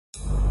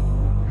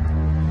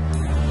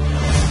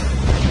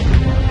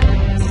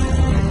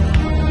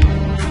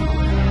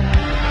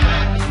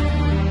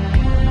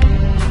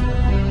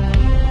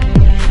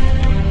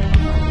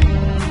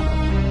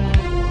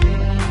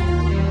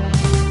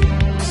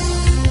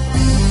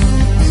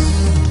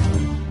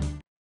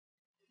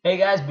Hey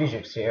guys,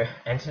 Bijux here,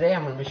 and today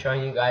I'm going to be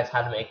showing you guys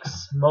how to make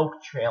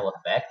smoke trail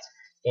effects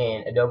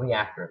in Adobe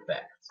After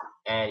Effects,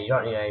 and you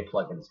don't need any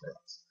plugins for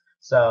this.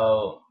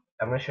 So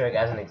I'm going to show you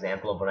guys an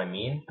example of what I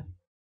mean.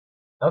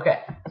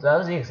 Okay, so that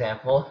was the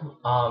example.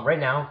 Right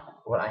now,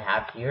 what I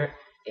have here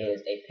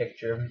is a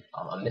picture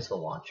of a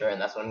missile launcher, and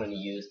that's what I'm going to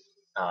use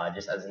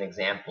just as an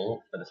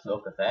example for the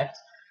smoke effects.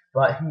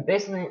 But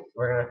basically,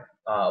 what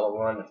we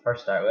want to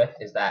first start with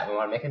is that we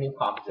want to make a new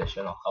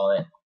composition. I'll call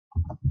it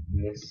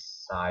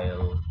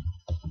missile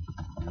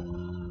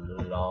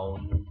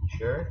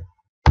launcher,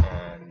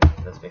 and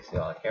that's basically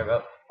all I care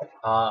about.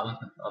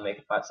 I'll make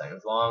it 5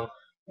 seconds long.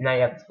 Now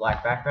you have this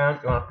black background.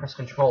 You want to press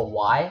Control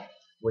Y,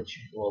 which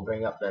will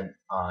bring up the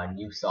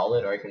new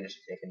solid, or you can just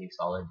make a new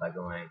solid by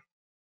going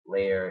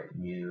Layer,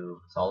 New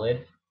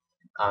Solid.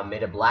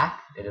 Made it black.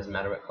 It doesn't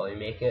matter what color you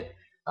make it.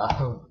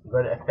 Go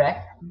to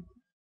Effect,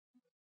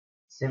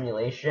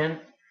 Simulation,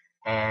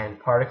 and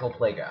Particle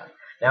Playground.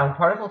 Now,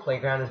 Particle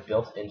Playground is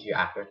built into your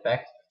After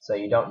Effects, so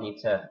you don't need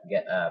to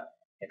get a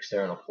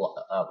external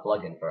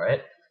plugin for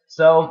it.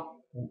 So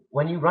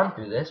when you run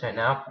through this right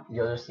now,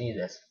 you'll just see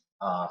this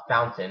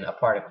fountain of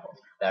particles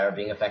that are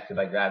being affected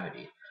by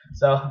gravity.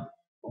 So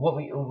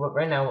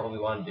right now what we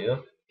want to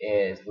do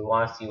is we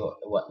want to see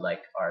what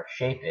like our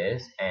shape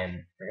is, and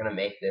we're gonna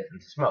make this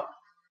into smoke.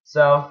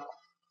 So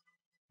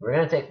we're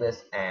gonna take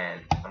this,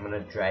 and I'm gonna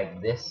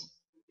drag this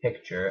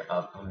picture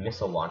of a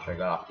missile launcher I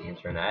got off the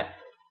internet,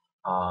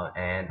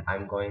 and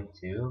I'm going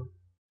to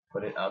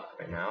put it up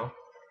right now.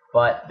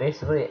 But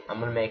basically,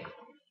 I'm gonna make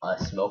a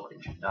smoke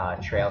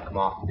trail come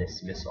off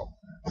this missile.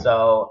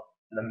 So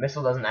the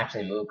missile doesn't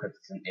actually move because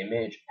it's an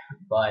image,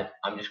 but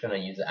I'm just gonna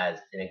use it as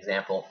an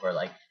example for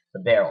like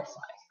the barrel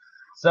size.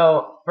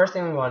 So first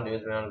thing we want to do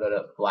is we want to go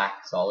to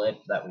black solid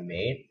that we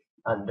made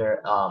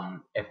under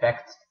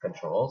effect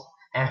controls,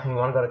 and we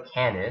want to go to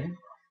Canon.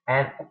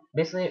 And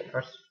basically,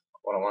 first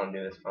what I want to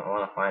do is I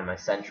want to find my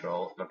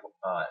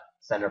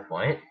center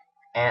point,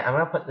 and I'm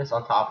gonna put this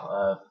on top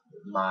of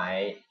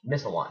my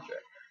missile launcher.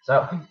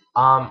 So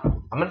I'm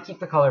gonna keep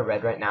the color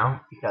red right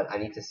now because I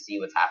need to see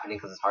what's happening,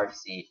 because it's hard to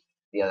see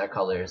the other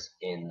colors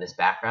in this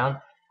background.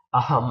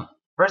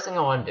 First thing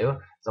I want to do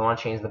is I want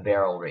to change the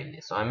barrel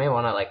radius. So I may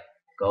want to like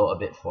go a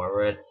bit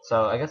forward.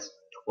 So I guess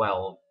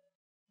 12,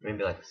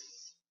 maybe like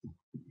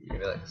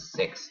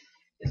 6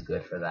 is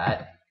good for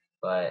that.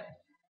 But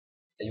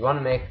you want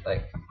to make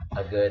like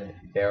a good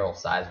barrel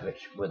size,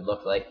 which would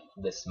look like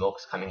the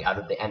smoke's coming out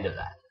of the end of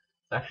that.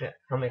 So actually,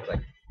 I'll make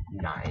like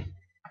 9.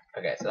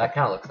 Okay, so that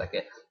kind of looks like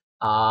it.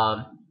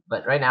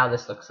 But right now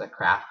this looks like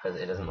crap because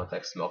it doesn't look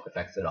like smoke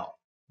effects at all.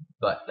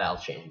 But that'll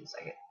change in a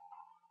second.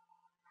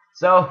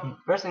 So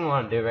first thing we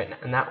want to do right now,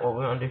 and what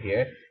we want to do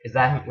here is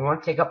that we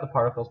want to take up the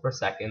particles per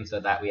second so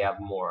that we have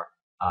more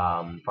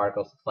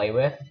particles to play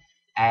with.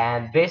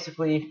 And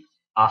basically,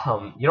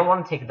 you don't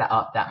want to take that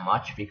up that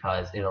much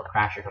because it'll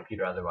crash your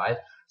computer otherwise.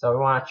 So we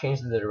want to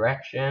change the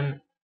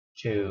direction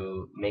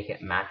to make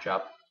it match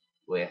up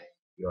with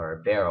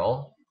your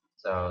barrel.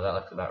 So that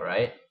looks about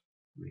right.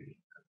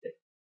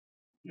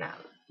 Now,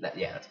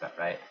 that's about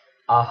right.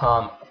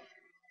 So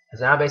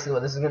now basically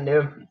what this is going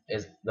to do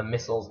is the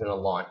missile is going to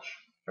launch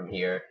from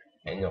here,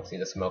 and you'll see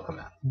the smoke come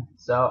out.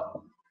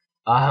 So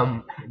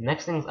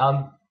next thing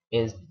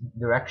is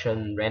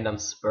direction random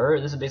spur.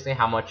 This is basically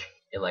how much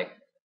it like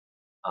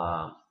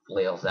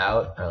flails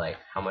out, or like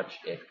how much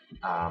it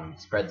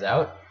spreads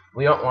out.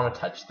 We don't want to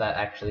touch that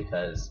actually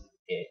because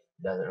it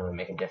doesn't really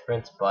make a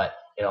difference, but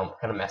it'll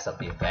kind of mess up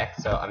the effect.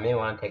 So I may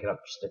want to take it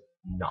up just a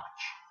notch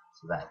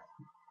so that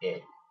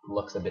it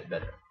looks a bit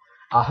better.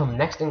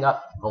 Next thing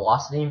up,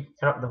 velocity.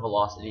 Turn up the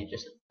velocity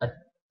just a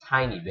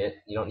tiny bit.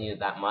 You don't need it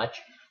that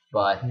much,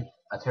 but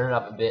turn it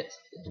up a bit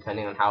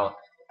depending on how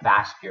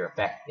fast your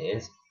effect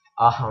is.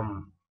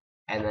 And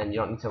then you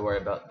don't need to worry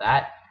about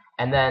that.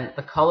 And then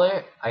the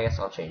color, I guess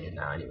I'll change it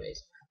now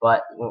anyways.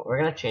 But we're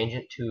gonna change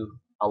it to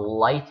a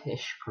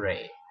lightish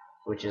gray,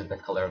 which is the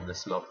color of the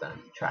smoke that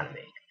I'm trying to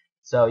make.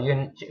 So you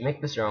can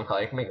make this your own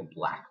color. You can make it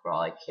black for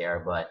all I care,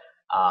 but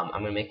I'm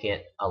gonna make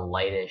it a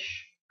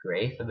lightish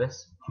gray for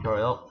this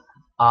tutorial.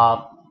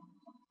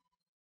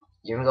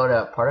 You're gonna go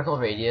to particle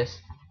radius,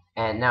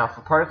 and now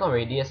for particle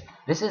radius,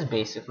 this is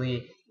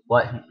basically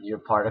what your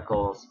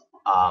particles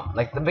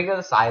like. The bigger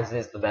the size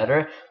is, the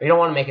better. But you don't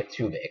want to make it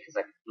too big, because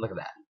like look at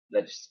that.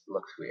 That just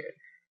looks weird.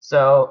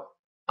 So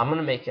I'm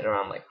gonna make it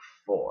around like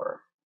 4,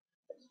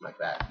 something like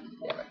that.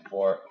 Yeah, like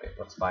 4. Wait,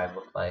 what's 5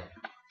 look like?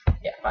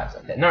 Yeah, 5's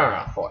okay.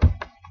 No, 4.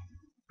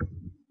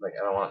 Like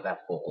I don't want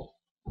that full.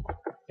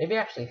 Maybe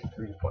actually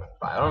 3.5.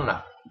 I don't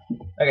know.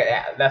 Okay,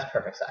 yeah, that's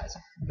perfect size.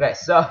 Okay,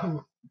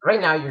 so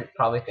right now you're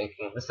probably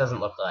thinking this doesn't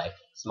look like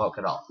smoke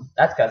at all.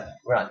 That's because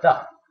we're not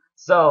done.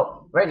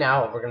 So right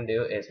now what we're gonna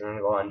do is we're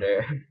gonna go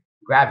under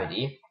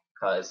gravity,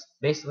 because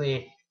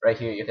basically right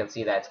here you can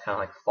see that it's kind of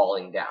like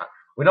falling down.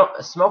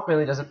 Smoke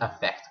really doesn't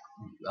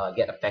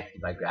get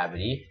affected by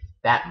gravity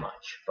that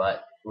much,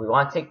 but we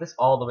want to take this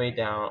all the way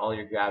down, all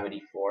your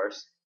gravity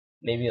force,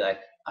 maybe like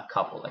a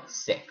couple, like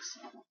 6,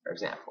 for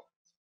example.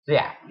 So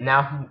yeah,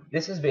 now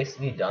this is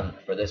basically done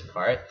for this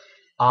part.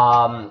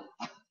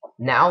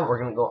 now we're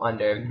gonna go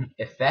under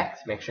effect.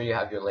 Make sure you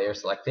have your layer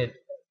selected.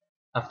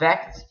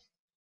 Effect,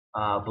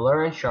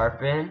 blur and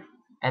sharpen,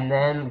 and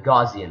then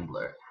Gaussian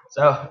blur.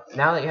 So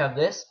now that you have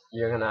this,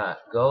 you're gonna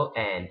go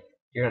and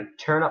you're gonna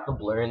turn up the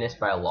blurriness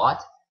by a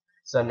lot.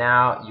 So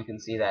now you can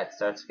see that it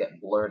starts to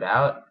get blurred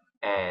out,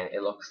 and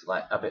it looks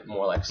like a bit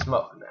more like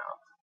smoke now.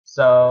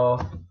 So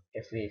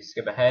if we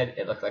skip ahead,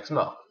 it looks like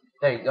smoke.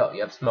 There you go,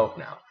 you have smoke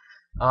now.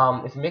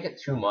 If you make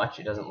it too much,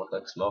 it doesn't look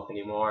like smoke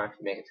anymore. If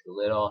you make it too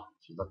little,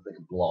 it should look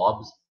like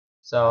blobs.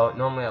 So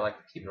normally I like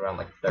to keep it around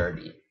like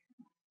 30.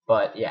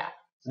 But yeah,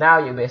 so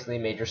now you basically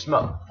made your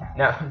smoke.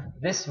 Now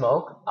this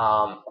smoke,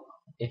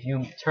 if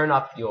you turn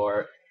up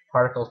your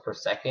particles per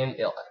second,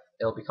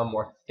 it'll become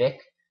more thick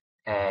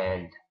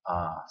and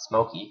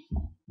smoky.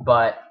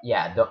 But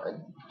yeah,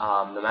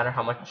 no matter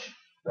how much,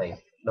 like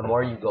the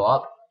more you go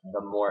up,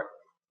 the more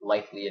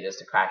likely it is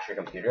to crash your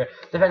computer,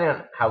 depending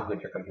on how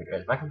good your computer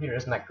is. My computer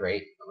isn't that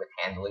great with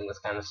handling this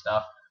kind of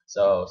stuff,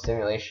 so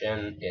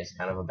simulation is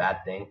kind of a bad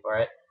thing for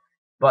it.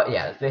 But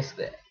yeah, that's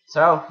basically it.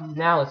 So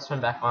now let's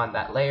turn back on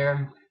that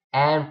layer,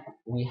 and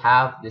we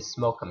have this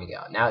smoke coming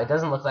out. Now it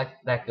doesn't look like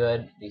that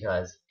good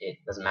because it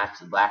doesn't match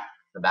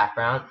the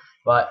background,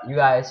 but you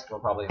guys will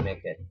probably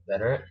make it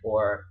better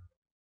or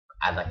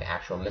add like an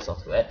actual missile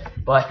to it.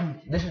 But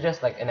this is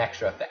just like an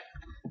extra effect.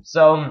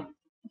 So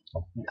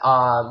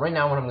right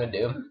now what I'm gonna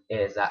do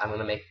is that I'm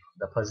gonna make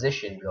the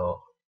position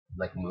go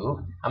like move.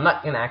 I'm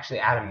not gonna actually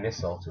add a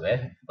missile to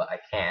it, but I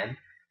can.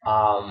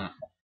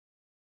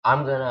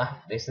 I'm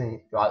gonna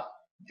basically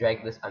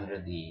drag this under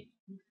the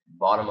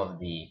bottom of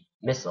the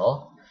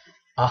missile.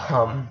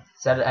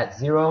 Set it at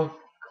 0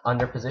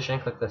 under position.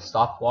 Click the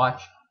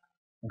stopwatch.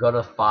 Go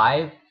to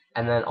 5,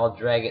 and then I'll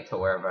drag it to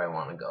wherever I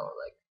want to go,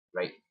 like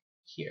right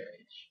here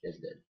is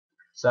good.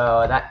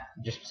 So that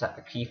just set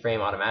the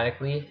keyframe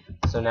automatically.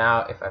 So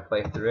now if I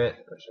play through it,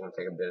 which is gonna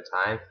take a bit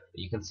of time, but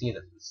you can see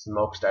that the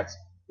smoke starts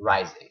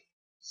rising.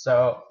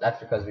 So that's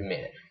because we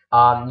made it.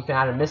 You can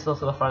add a missile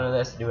to the front of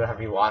this, do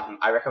whatever you want.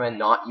 I recommend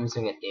not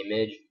using an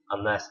image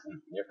unless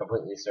you're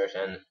completely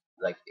certain,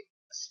 like, a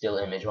still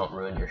image won't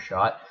ruin your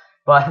shot.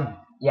 But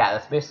yeah,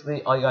 that's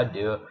basically all you gotta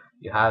do.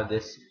 You have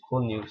this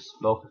cool new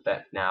smoke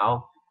effect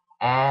now,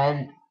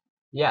 and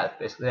yeah, that's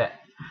basically it.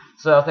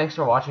 So thanks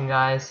for watching,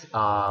 guys.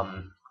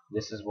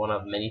 This is one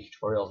of many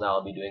tutorials that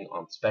I'll be doing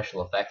on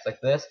special effects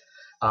like this.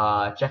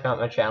 Check out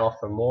my channel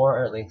for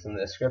more, links in the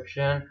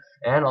description,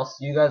 and I'll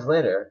see you guys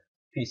later.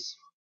 Peace.